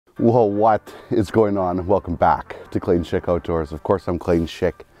Well, what is going on? Welcome back to Clayton Schick Outdoors. Of course, I'm Clayton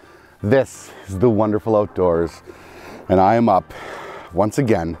Schick. This is the wonderful outdoors, and I am up once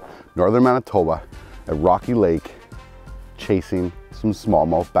again, northern Manitoba, at Rocky Lake, chasing some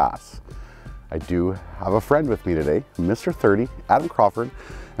smallmouth bass. I do have a friend with me today, Mr. 30, Adam Crawford,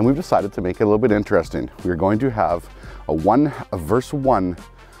 and we've decided to make it a little bit interesting. We're going to have a 1-versus-1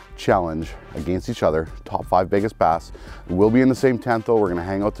 challenge against each other, top 5 biggest bass. We'll be in the same tent though. We're gonna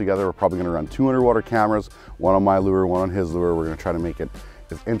hang out together. We're probably gonna run 2 underwater cameras, one on my lure, one on his lure. We're gonna try to make it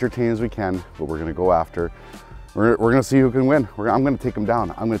as entertaining as we can, but we're gonna go after. We're gonna see who can win. I'm gonna take him down.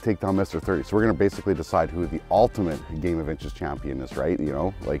 I'm gonna take down Mr. 30. So we're gonna basically decide who the ultimate Game of Inches champion is, right? You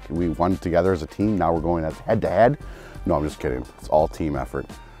know, like we won together as a team. Now we're going head to head. No, I'm just kidding. It's all team effort.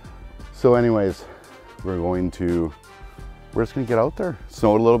 So anyways, we're just gonna get out there.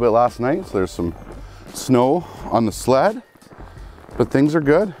 Snowed a little bit last night, so there's some snow on the sled, but things are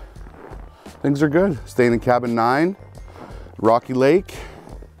good. Things are good. Staying in cabin 9, Rocky Lake.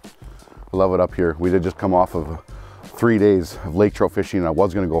 I love it up here. We did just come off of 3 days of lake trout fishing, and I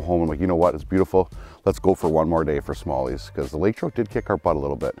was gonna go home. I'm like, you know what, it's beautiful. Let's go for one more day for smallies, because the lake trout did kick our butt a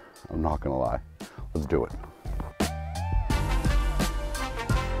little bit. I'm not gonna lie. Let's do it.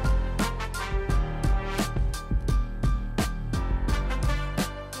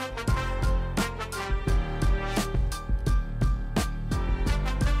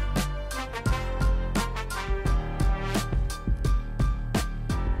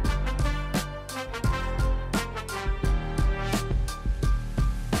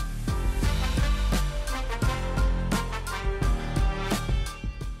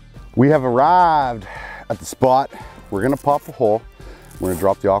 We have arrived at the spot. We're gonna pop a hole. We're gonna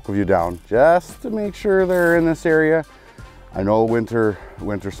drop the Aqua Vu down just to make sure they're in this area. I know winter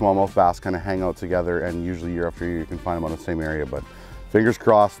smallmouth bass kind of hang out together, and usually year after year you can find them on the same area, but fingers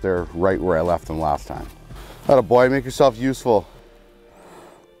crossed they're right where I left them last time. Atta boy, make yourself useful.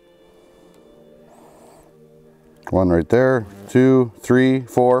 One right there, 2, 3,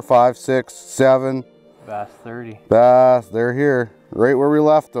 4, 5, 6, 7. Bass 30. Bass, they're here, right where we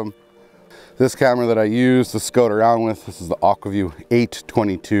left them. This camera that I use to scout around with, this is the Aqua Vu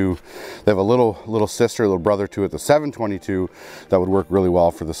 822. They have a little sister, little brother to it, the 722, that would work really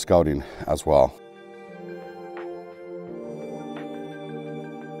well for the scouting as well.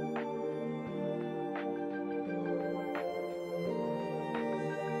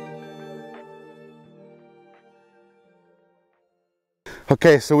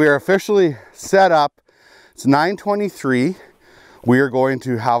 Okay, so we are officially set up. It's 9:23. We are going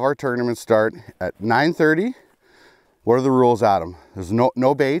to have our tournament start at 9:30. What are the rules, Adam? There's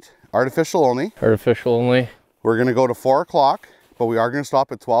no bait, artificial only. Artificial only. We're gonna go to 4 o'clock, but we are gonna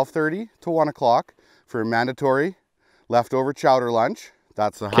stop at 12:30 to 1 o'clock for a mandatory leftover chowder lunch.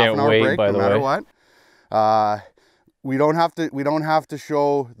 That's a half an hour break, no matter what. We don't have to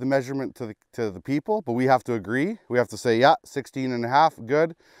show the measurement to the people, but we have to agree. We have to say, yeah, 16.5,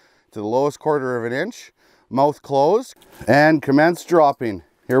 good, to the lowest quarter of an inch. Mouth closed, and commence dropping.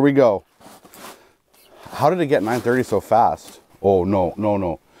 Here we go. How did it get 9:30 so fast? Oh, no.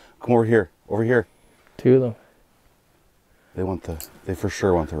 Come over here, over here. 2 of them. They for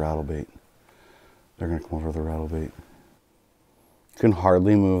sure want the rattle bait. They're gonna come over the rattle bait. You can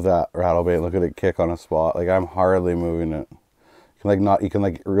hardly move that rattle bait. Look at it kick on a spot. Like, I'm hardly moving it. You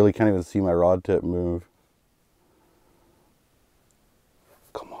can really can't even see my rod tip move.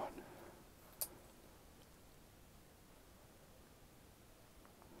 Come on.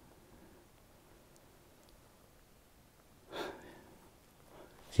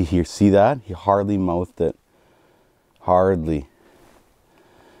 See that? He hardly mouthed it. Hardly.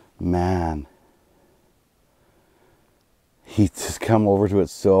 Man. He just come over to it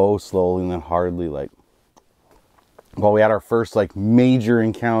so slowly and then hardly, like. Well, we had our first like major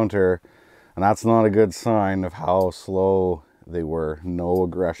encounter, and that's not a good sign of how slow they were. No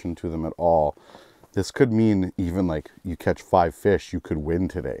aggression to them at all. This could mean even like you catch 5 fish, you could win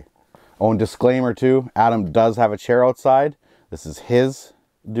today. Oh, and disclaimer too, Adam does have a chair outside. This is his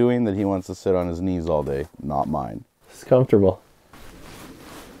doing that. He wants to sit on his knees all day, not mine. It's comfortable.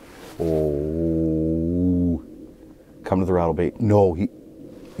 Oh, come to the rattle bait. No, he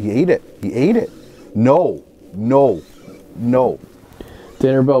ate it. He ate it. No.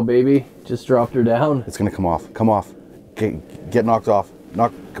 Dinner bell, baby. Just dropped her down. It's gonna come off. Come off. Get knocked off.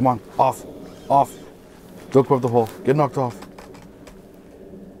 Come on. Off. Don't go up the hole. Get knocked off.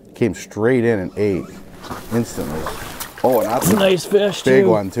 Came straight in and ate instantly. Oh, and that's a nice fish, big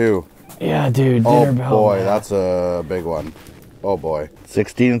one too. Yeah, dude. Dinner bell. Oh boy, man. That's a big one. Oh boy.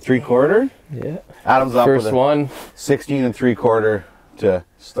 16 3/4. Yeah. Adam's up first with one. 16 3/4 to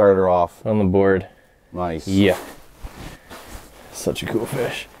start her off. On the board. Nice. Yeah. Such a cool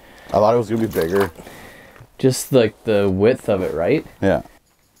fish. I thought it was gonna be bigger. Just like the width of it, right? Yeah.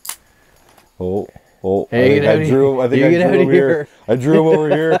 Oh, Hey, I drew him over here. I drew him over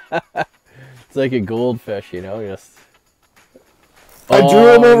here. It's like a goldfish, you know, just... I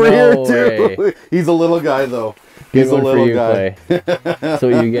drew him over here no too. way. He's a little guy though. Good He's a one little for you, guy. Clay. That's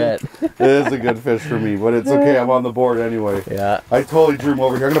what you get. It is a good fish for me, but it's okay. I'm on the board anyway. Yeah. I totally drew him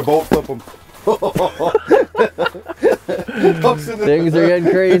over here. I'm gonna boat flip him. Things are getting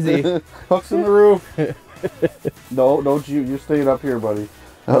crazy. Hooks in the roof. No, don't you. You're staying up here, buddy.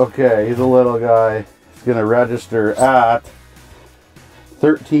 Okay, he's a little guy. He's gonna register at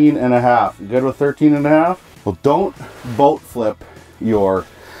 13 and a half. You good with 13 and a half? Well, don't boat flip your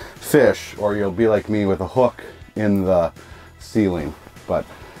fish or you'll be like me with a hook in the ceiling. But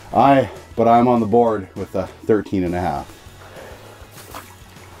I'm on the board with a 13 and a half.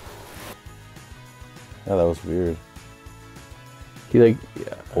 Yeah, that was weird. Yeah.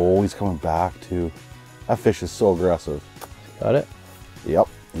 Oh, he's coming back too. That fish is so aggressive. Got it? Yep,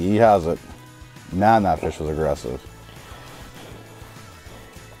 he has it. Man, that fish was aggressive.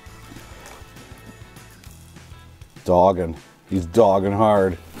 Dogging. He's dogging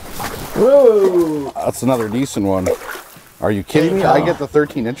hard. Whoa! That's another decent one. Are you kidding me? I get the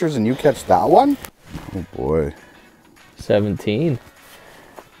 13 inches and you catch that one? Oh boy. 17.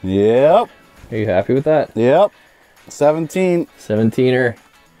 Yep. Are you happy with that? Yep. 17. 17er.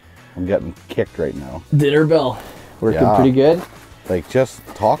 I'm getting kicked right now. Dinner bell. Working Yeah. pretty good. Like, just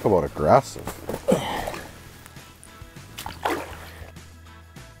talk about aggressive.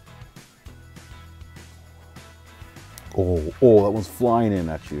 Oh, that one's flying in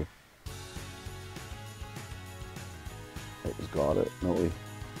at you. I just got it. No, we.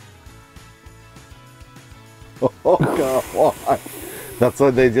 Oh, God. Why? That's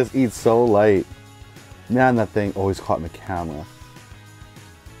why they just eat so light. Man, that thing always caught in the camera.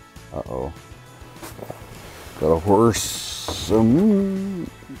 Uh-oh. Got a horse. I'll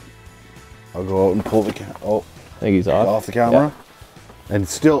go out and pull the camera. Oh, I think he's off. off the camera? Yeah. And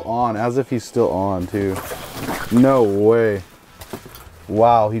still on, as if he's still on, too. No way.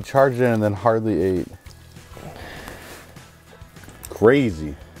 Wow, he charged in and then hardly ate.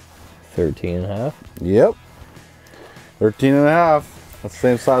 Crazy. 13 and a half. Yep. 13 and a half. That's the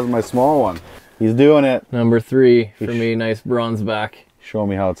same size as my small one. He's doing it. Number 3 for me. Nice bronze back. Show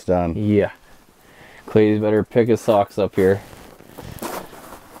me how it's done. Yeah. Clay's better pick his socks up here.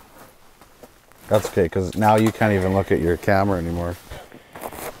 That's okay, because now you can't even look at your camera anymore.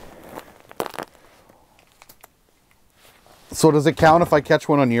 So does it count if I catch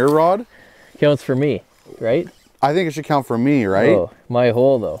one on your rod? Counts for me, right? I think it should count for me, right? Oh, my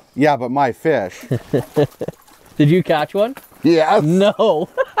hole though. Yeah, but my fish. Did you catch one? Yes. No.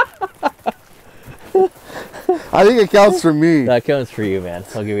 I think it counts for me. That counts for you, man.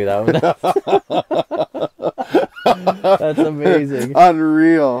 I'll give you that one. That's amazing.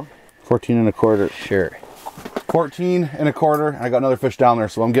 Unreal. 14 and a quarter. Sure. 14 and a quarter. And I got another fish down there,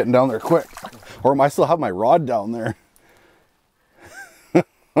 so I'm getting down there quick. Or I still have my rod down there.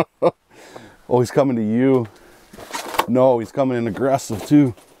 Oh, he's coming to you. No, he's coming in aggressive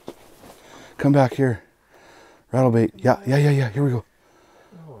too. Come back here. Rattlebait. Yeah. Here we go.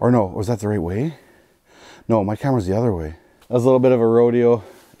 Or no, was that the right way? No, my camera's the other way. That was a little bit of a rodeo.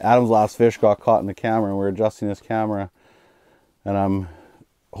 Adam's last fish got caught in the camera and we're adjusting his camera. And I'm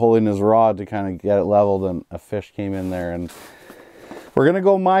holding his rod to kind of get it leveled and a fish came in there. And we're going to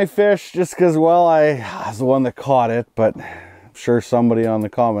go my fish just because, well, I was the one that caught it. But I'm sure somebody on the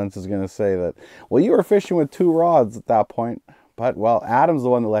comments is going to say that, well, you were fishing with 2 rods at that point. But, well, Adam's the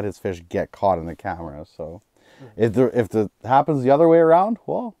one that let his fish get caught in the camera. So if it happens the other way around,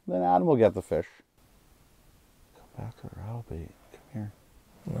 well, then Adam will get the fish. Come back to the rattlebait. Come here.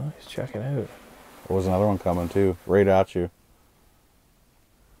 No, he's checking out. There was another one coming too, right at you.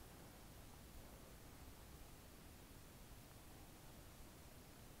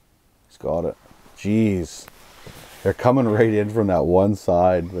 He's got it. Jeez. They're coming right in from that one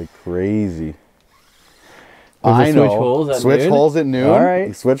side like crazy. I know. Switch holes at Switch noon? holes at noon. All right.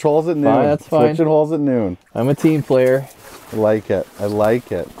 You switch holes at noon. Fine, that's fine. Switching holes at noon. I'm a team player. I like it. I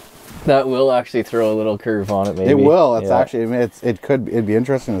like it. That will actually throw a little curve on it, maybe. It will. It's Yeah. actually. I mean, it'd be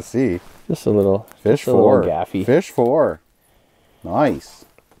interesting to see. Just a little. Fish just a little 4. gaffy. Fish 4. Nice.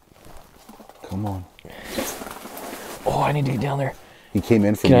 Come on. Oh, I need to get down there. He came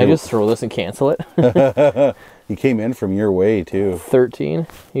in from. Can I just throw this and cancel it? He came in from your way too. 13.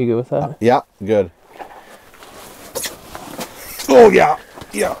 You good with that? Yeah, good. Oh yeah,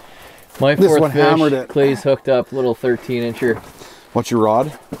 yeah. My This fourth one fish, hammered it. Clay's hooked up, little 13 incher. What's your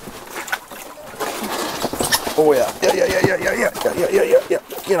rod? Oh yeah. Yeah.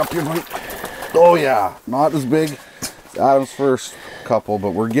 Get up here, buddy. Oh yeah. Not as big as Adam's first couple,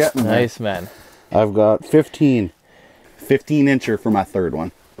 but we're getting there. Nice, man. I've got 15 incher for my third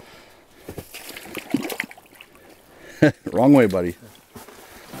one. Wrong way, buddy.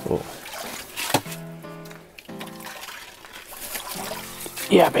 Cool.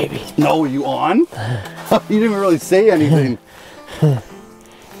 Yeah, baby. No, you on? You didn't really say anything.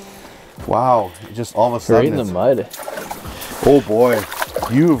 Wow, just all of a sudden. Right in the mud. Oh boy,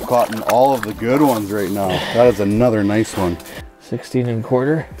 you've caught all of the good ones right now. That is another nice one. 16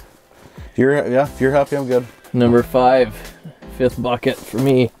 1/4. If you're happy, I'm good. Number 5, 5th bucket for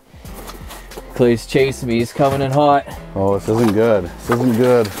me. Clay's chasing me. He's coming in hot. Oh, this isn't good. This isn't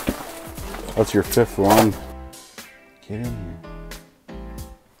good. That's your 5th one. Get in here.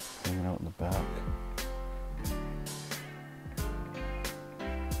 Hanging out in the back.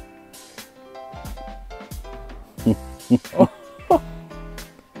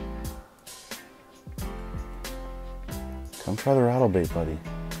 Come try the rattle bait, buddy.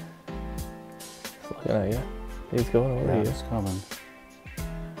 He's looking at you. He's going over you. He's coming.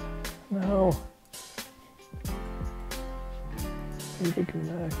 No. Baby, come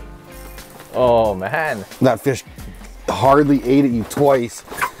back. Oh man. That fish hardly ate at you twice.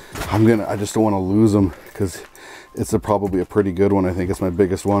 I just don't want to lose him because it's probably a pretty good one. I think it's my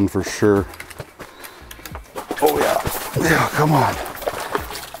biggest one for sure. Oh yeah. Yeah, come on.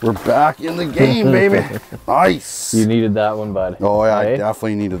 We're back in the game, baby. Nice. You needed that one, bud. Oh yeah, I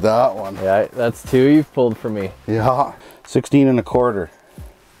definitely needed that one. Yeah, that's 2 you've pulled for me. Yeah. 16 1/4.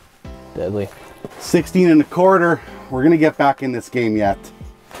 Deadly. 16 1/4. We're gonna get back in this game yet.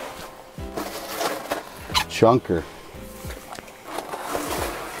 Chunker.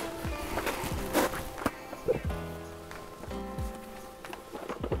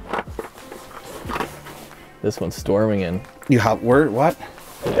 This one's storming in. You have what?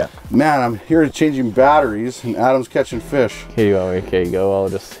 Yeah. Man, I'm here changing batteries and Adam's catching fish. Okay, you want me? Okay, go. I'll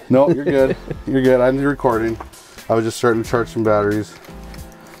just. No, you're good. You're good. I'm recording. I was just starting to charge some batteries.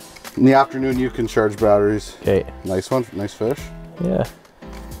 In the afternoon, you can charge batteries. Okay. Nice one. Nice fish. Yeah.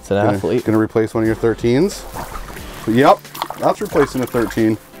 It's an athlete. Gonna replace one of your 13s. Yep. That's replacing a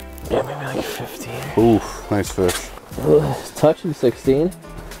 13. Yeah, maybe like 15. Oof. Nice fish. It's touching 16.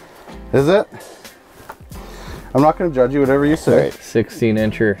 Is it? I'm not going to judge you, whatever you say. Right, 16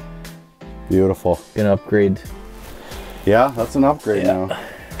 incher. Beautiful. Gonna upgrade. Yeah, that's an upgrade now.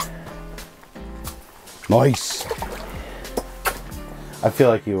 Nice. I feel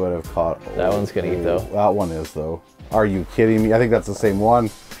like you would have caught. That one's gonna eat though. That one is though. Are you kidding me? I think that's the same one.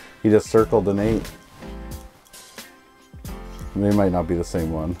 He just circled an 8. They might not be the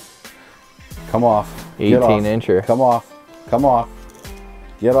same one. Come off. 18 incher. Come off. Come off.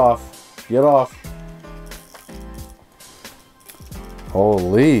 Get off. Get off.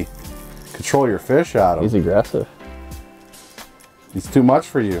 Holy. Control your fish, Adam. He's aggressive. He's too much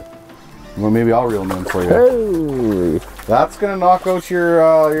for you. Well, maybe I'll reel him in for you. Hey. That's gonna knock out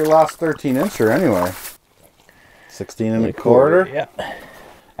your last 13 incher anyway. 16 1/4. Yeah.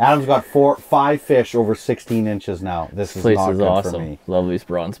 Adam's got 5 fish over 16 inches now. This is not good awesome. for me. Love these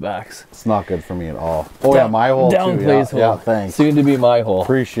bronze backs. It's not good for me at all. Oh yeah, my hole down too. Clay's Yeah, hole. thanks. Soon to be my hole.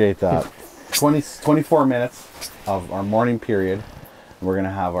 Appreciate that. 24 minutes of our morning period. We're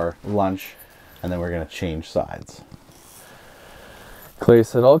gonna have our lunch, and then we're gonna change sides. Clay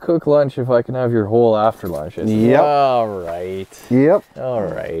said, "I'll cook lunch if I can have your hole after lunch." I said, Yep. All right. Yep. All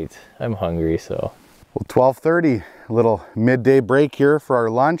right. I'm hungry, so. Well, 12:30, a little midday break here for our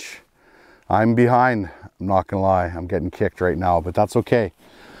lunch. I'm behind. I'm not gonna lie. I'm getting kicked right now, but that's okay.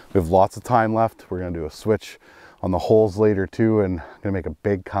 We have lots of time left. We're gonna do a switch on the holes later too, and gonna make a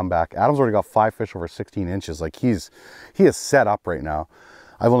big comeback. Adam's already got 5 fish over 16 inches. Like he is set up right now.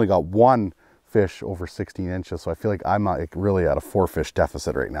 I've only got 1 fish over 16 inches, so I feel like I'm not really at a 4 fish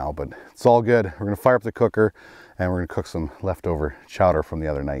deficit right now, but it's all good. We're gonna fire up the cooker and we're gonna cook some leftover chowder from the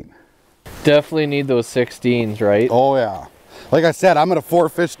other night. Definitely need those 16s, right? Oh yeah. Like I said, I'm at a 4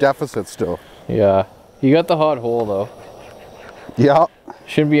 fish deficit still. Yeah. You got the hot hole though. Yeah.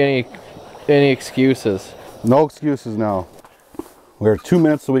 Shouldn't be any excuses. No excuses now. We're 2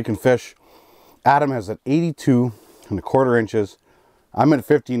 minutes so we can fish. Adam has at 82 1/4 inches. I'm at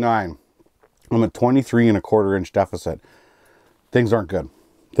 59. I'm at 23 1/4 inch deficit. Things aren't good.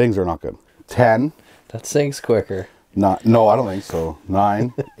 Things are not good. 10. That sinks quicker. No, I don't think so.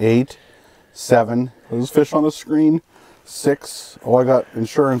 9, 8, 7. There's fish on the screen. 6. Oh, I got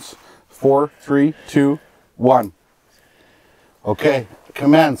insurance. 4, 3, 2, 1. Okay,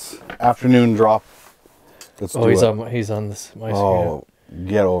 commence. Afternoon drop. Let's Oh, do he's it. he's on this my screen. Oh,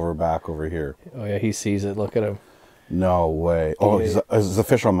 get back over here. Oh yeah, he sees it. Look at him. No way. Oh, Yeah. there's a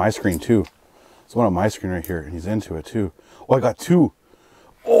fish on my screen too. There's one on my screen right here, and he's into it too. Oh, I got two.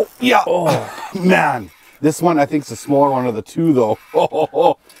 Oh, yeah. Oh, man. This one, I think, is the smaller one of the two, though.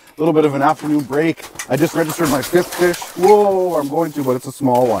 A little bit of an afternoon break. I just registered my 5th fish. Whoa, I'm going to, but it's a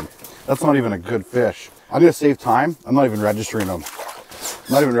small one. That's not even a good fish. I'm going to save time. I'm not even registering them.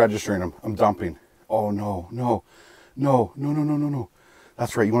 I'm dumping. Oh, no, no, no, no, no, no, no, no.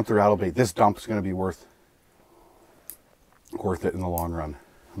 That's right. You want the rattle bait. This dump is going to be worth it in the long run.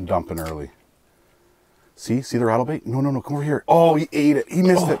 I'm dumping early. See the rattle bait? No, no, no, come over here. Oh, he ate it. He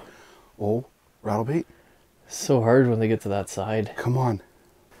missed it. Oh, rattle bait. So hard when they get to that side. Come on.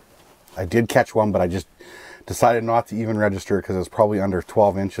 I did catch one, but I just decided not to even register because it was probably under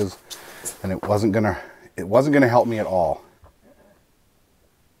 12 inches, and it wasn't gonna help me at all.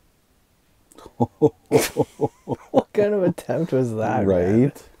 What kind of attempt was that? Right?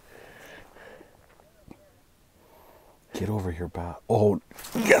 Man? Get over here, bass. Oh,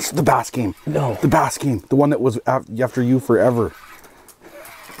 yes, the bass game. No. The bass game. The one that was after you forever.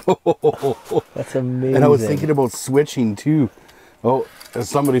 That's amazing. And I was thinking about switching too. Oh, there's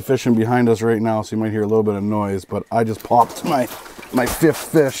somebody fishing behind us right now, so you might hear a little bit of noise, but I just popped my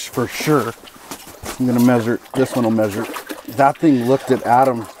 5th fish for sure. I'm gonna measure, this one will measure. That thing looked at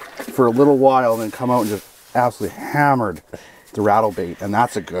Adam for a little while and then come out and just absolutely hammered the rattle bait, and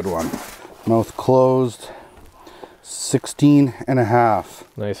that's a good one. Mouth closed. 16 and a half.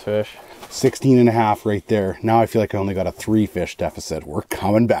 Nice fish. 16 and a half right there. Now I feel like I only got a 3 fish deficit. We're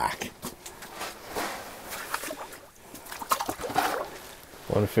coming back.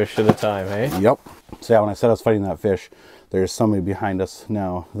 One fish at a time, hey? Yep. So yeah, when I said I was fighting that fish, there's somebody behind us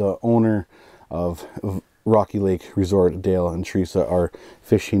now. The owner of Rocky Lake Resort, Dale and Teresa, are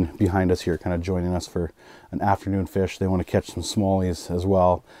fishing behind us here, kind of joining us for an afternoon fish. They want to catch some smallies as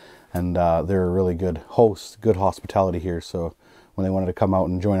well. And they're a really good host, good hospitality here. So when they wanted to come out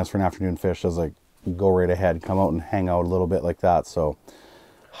and join us for an afternoon fish, I was like, go right ahead, come out and hang out a little bit like that. So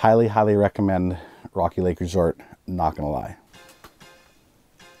highly, highly recommend Rocky Lake Resort, not gonna lie.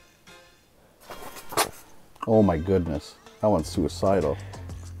 Oh my goodness, that one's suicidal.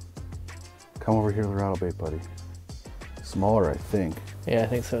 Come over here with the rattle bait, buddy. Smaller, I think. Yeah, I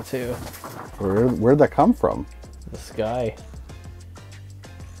think so too. Where'd that come from? The sky.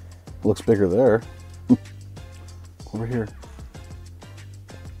 Looks bigger there. Over here.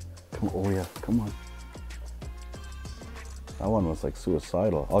 Come on. Oh yeah, come on. That one was like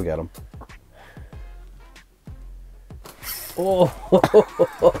suicidal. I'll get him. Oh.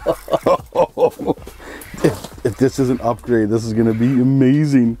 If this is an upgrade, this is gonna be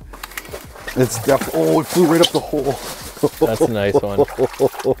amazing. It's definitely. Oh, it flew right up the hole. That's a nice one.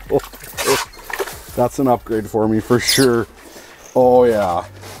 That's an upgrade for me for sure. Oh yeah.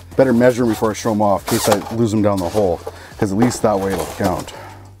 Better measure them before I show them off in case I lose them down the hole, because at least that way it'll count.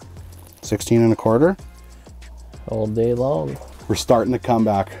 16 and a quarter. All day long. We're starting to come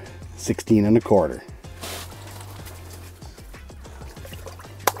back. 16 and a quarter.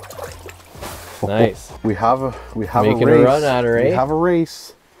 Nice. We have a Making race. a run at her, eh? We have a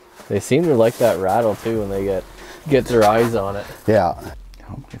race. They seem to like that rattle too when they get their eyes on it. Yeah.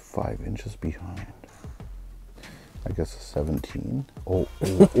 How many 5 inches behind? I guess 17. Oh.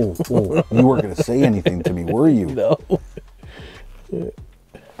 You weren't going to say anything to me, were you? No.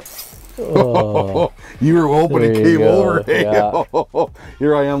 Oh, you were hoping it came over. Hey, yeah.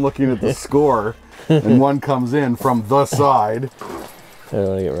 Here I am looking at the score, and one comes in from the side. I don't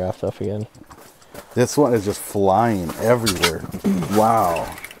want to get wrapped up again. This one is just flying everywhere.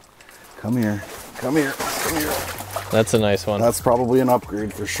 Wow. Come here. Come here. Come here. That's a nice one. That's probably an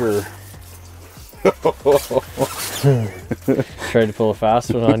upgrade for sure. Tried to pull a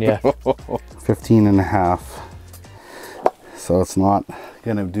fast one on you. 15 and a half. So it's not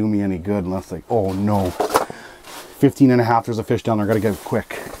gonna do me any good unless like, oh no. 15 and a half, there's a fish down there, gotta get it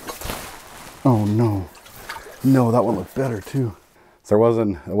quick. Oh no. No, that one looked better too. So it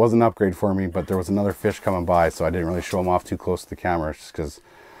was an upgrade for me, but there was another fish coming by, so I didn't really show him off too close to the camera just because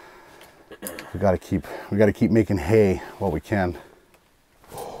we gotta keep making hay while we can.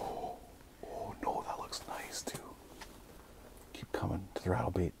 Coming to the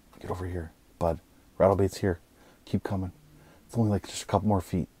rattle bait. Get over here, bud. Rattle bait's here. Keep coming. It's only like just a couple more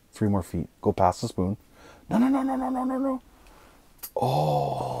feet, 3 more feet. Go past the spoon. No, no, no, no, no, no, no, no.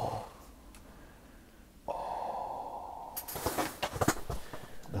 Oh. Oh.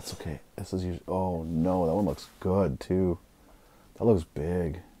 That's okay. This is usually. Oh no, that one looks good too. That looks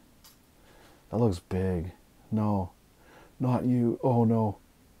big. That looks big. No, not you. Oh no.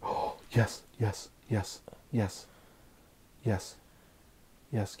 Oh, yes, yes, yes. Yes. Yes.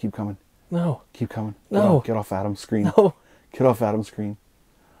 Yes, keep coming. No. Keep coming. No. Get off Adam's screen. No. Get off Adam's screen.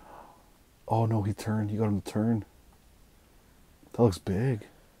 Oh no, he turned. You got him to turn. That looks big.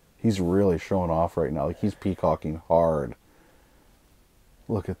 He's really showing off right now. Like he's peacocking hard.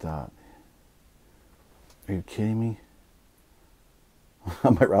 Look at that. Are you kidding me?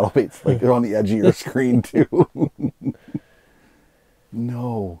 My rattle baits, like they're on the edge of your screen too.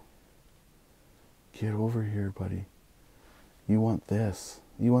 No. Get over here, buddy. You want this.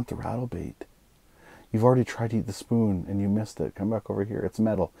 You want the rattle bait. You've already tried to eat the spoon and you missed it. Come back over here. It's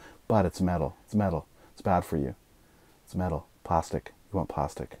metal. But it's metal. It's metal. It's bad for you. It's metal. Plastic. You want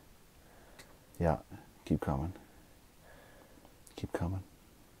plastic. Yeah. Keep coming. Keep coming.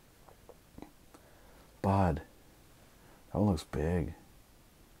 Bud. That one looks big.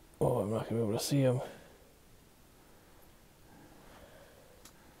 Oh, I'm not going to be able to see him.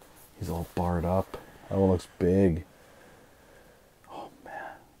 He's all barred up. That one looks big. Oh man.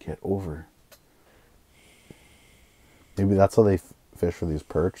 Get over. Maybe that's how they fish for these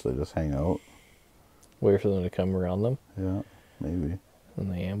perch. They just hang out. Wait for them to come around them. Yeah, maybe.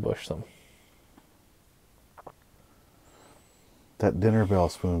 And they ambush them. That dinner bell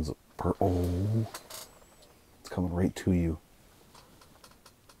spoon's oh, it's coming right to you.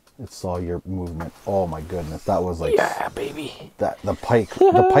 It saw your movement. Oh my goodness, that was like yeah, baby. That the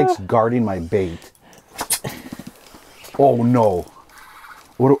pike's guarding my bait. Oh no!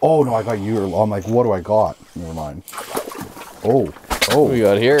 Oh no, I got you. I'm like, what do I got? Never mind. Oh, What do we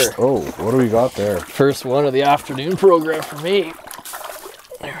got here? oh, what do we got there? First one of the afternoon program for me.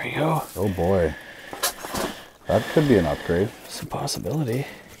 There we go. Oh boy, that could be an upgrade. It's a possibility.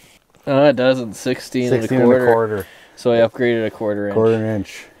 It doesn't. 16 and a 16 and a quarter. quarter. So I upgraded a quarter inch. Quarter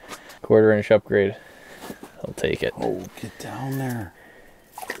inch. Quarter inch upgrade. I'll take it. Oh, get down there.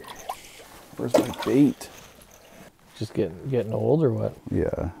 Where's my bait? Just getting old or what?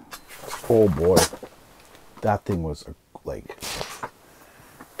 Yeah. Oh boy. That thing was like,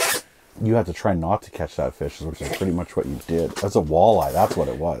 you had to try not to catch that fish, which is pretty much what you did. That's a walleye. That's what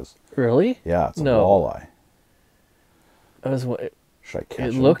it was. Really? Yeah, it's a walleye. That was what. Should I catch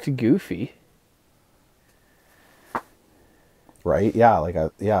it? It looked goofy. Right? Yeah,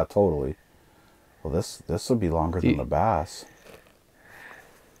 yeah, totally. Well, this would be longer than the bass.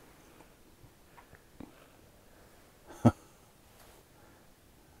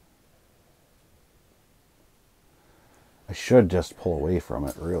 I should just pull away from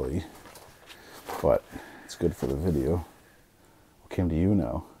it, really. But it's good for the video. What came to you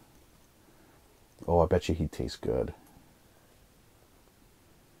now? Oh, I bet you he tastes good.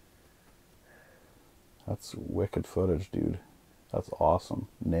 That's wicked footage, dude. That's awesome.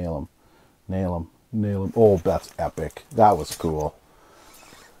 Nail him. Nail him. Nail him. Oh, that's epic. That was cool.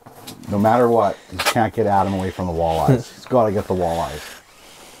 No matter what, you can't get Adam away from the walleyes. He's got to get the walleyes.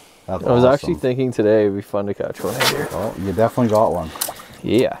 That's I was awesome. actually thinking today it'd be fun to catch one here. Oh, you definitely got one.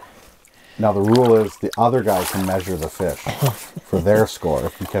 Yeah. Now the rule is the other guy can measure the fish for their score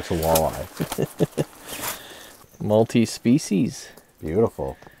if you catch a walleye. Multi-species.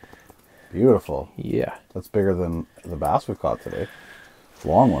 Beautiful. Beautiful. Yeah. That's bigger than the bass we caught today.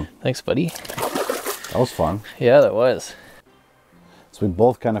 Long one. Thanks, buddy. That was fun. Yeah, that was. So we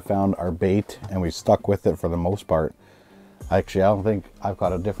both kind of found our bait and we stuck with it for the most part. Actually, I don't think I've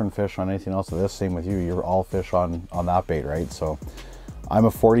got a different fish on anything else of this. Same with you. You're all fish on that bait, right? So I'm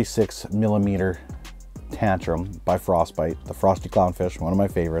a 46 millimeter Tantrum by Frostbite, the frosty clownfish, one of my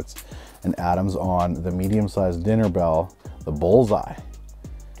favorites. And Adam's on the medium-sized dinner bell, the Bullseye.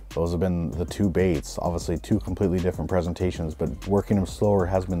 Those have been the two baits. Obviously two completely different presentations, but working them slower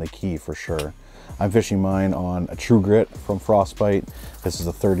has been the key for sure. I'm fishing mine on a True Grit from Frostbite. This is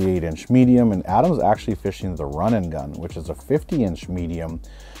a 38-inch medium, and Adam's actually fishing the Run and Gun, which is a 50-inch medium,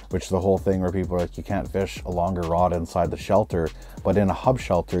 which the whole thing where people are like, you can't fish a longer rod inside the shelter, but in a hub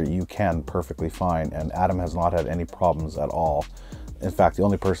shelter, you can perfectly fine, and Adam has not had any problems at all. In fact, the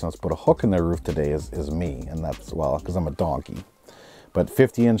only person that's put a hook in their roof today is me, and that's, well, because I'm a donkey. But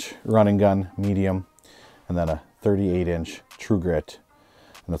 50-inch Run and Gun medium, and then a 38-inch True Grit,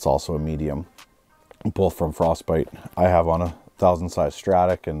 and it's also a medium. Both from Frostbite. I have on a 1000 size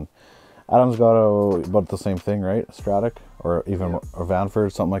Stratic, and Adam's got about the same thing, right? A Stratic, or even a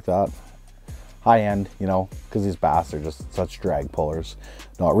Vanford, something like that. High end, you know, because these bass are just such drag pullers.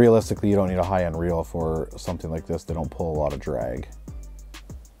 No, realistically, you don't need a high end reel for something like this. They don't pull a lot of drag.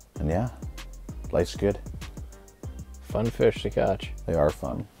 And yeah, life's good. Fun fish to catch. They are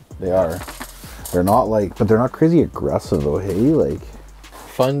fun. They are. They're not like, but they're not crazy aggressive though, hey? Like,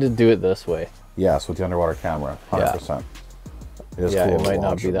 fun to do it this way. yes, with the underwater camera, 100%. Yeah, it might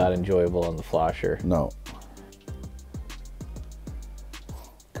not be that enjoyable on the flasher. No,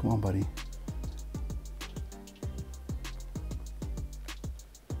 Come on, buddy.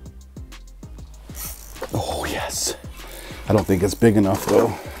 Oh, yes. I don't think it's big enough,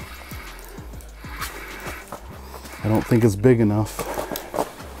 though. I don't think it's big enough.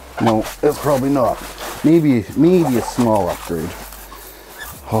 No, it's probably not. Maybe a small upgrade.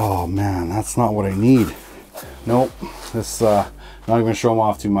 Oh, man, that's not what I need. Nope. This, not even gonna show them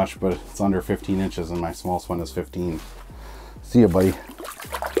off too much, but it's under 15 inches, and my smallest one is 15. See ya, buddy.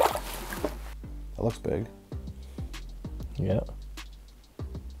 That looks big. Yeah.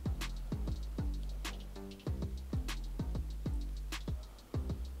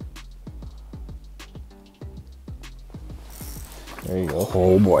 There you go.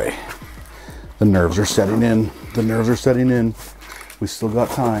 Oh boy. The nerves are setting in. The nerves are setting in. We still got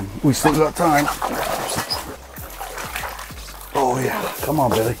time. We still got time. Oh yeah. Come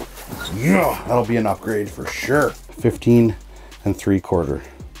on, Billy. Yeah. That'll be an upgrade for sure. 15 3/4.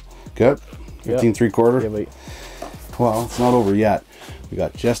 Good? 15 3/4? Yeah, wait. Well, it's not over yet. We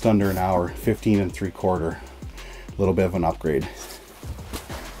got just under an hour. 15 3/4. A little bit of an upgrade.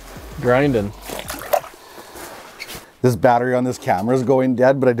 Grinding. This battery on this camera is going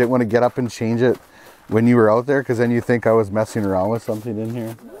dead, but I didn't want to get up and change it when you were out there, because then you think I was messing around with something in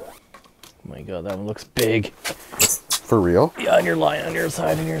here. Oh my god, that one looks big. For real? Yeah, on your line, on your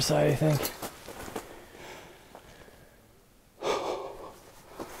side, I think.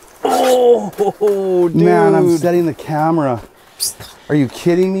 Oh, dude. Man, I'm setting the camera. Are you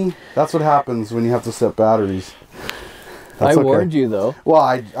kidding me? That's what happens when you have to set batteries. That's I warned you, though. Well,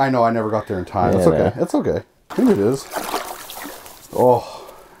 I know I never got there in time. It's okay. It's okay. I think it is.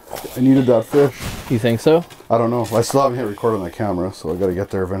 Oh, I needed that fish. You think so? I don't know. I still haven't hit record on the camera, so I got to get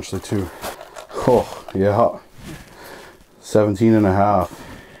there eventually too. Oh, yeah. 17 and a half.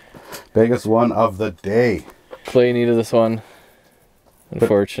 Biggest one of the day. Clay needed this one.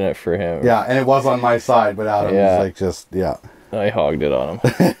 Unfortunate for him. Yeah, and it was on my side, but Adam was like just, yeah. I hogged it on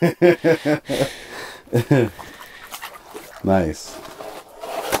him. Nice.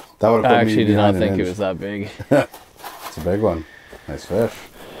 That would have I actually did not think it was that big. It's a big one. Nice fish.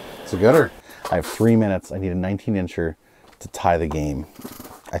 It's a gooder. I have 3 minutes. I need a 19-incher to tie the game.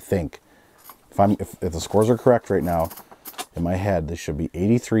 I think. If the scores are correct right now, in my head, they should be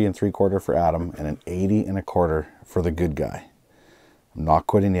 83 3/4 for Adam and an 80 1/4 for the good guy. I'm not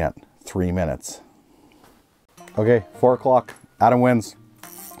quitting yet. 3 minutes. Okay, 4 o'clock. Adam wins.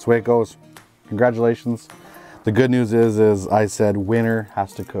 That's the way it goes. Congratulations. The good news is I said winner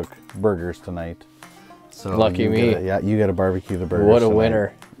has to cook burgers tonight. So lucky me. Yeah, you got to barbecue the burgers. What a tonight.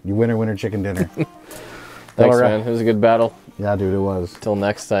 winner. You winner chicken dinner. Thanks, man. It was a good battle. Yeah, dude, it was. Till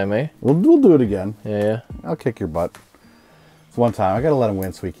next time, eh? We'll do it again. Yeah. I'll kick your butt. It's one time. I got to let him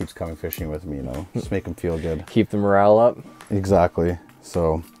win so he keeps coming fishing with me, you know. Just make him feel good. Keep the morale up. Exactly.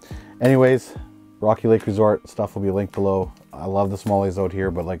 So, anyways, Rocky Lake Resort stuff will be linked below. I love the smallies out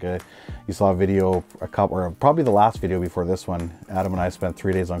here, but like you saw a video, or probably the last video before this one, Adam and I spent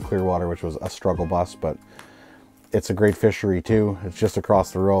 3 days on Clearwater, which was a struggle bus, but it's a great fishery too. It's just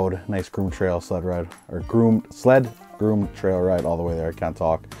across the road. Nice groom trail sled ride, or sled groom trail ride all the way there. I can't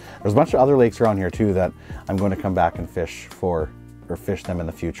talk. There's a bunch of other lakes around here too that I'm going to come back and fish them in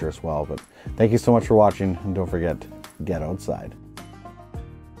the future as well. But thank you so much for watching, and don't forget, get outside.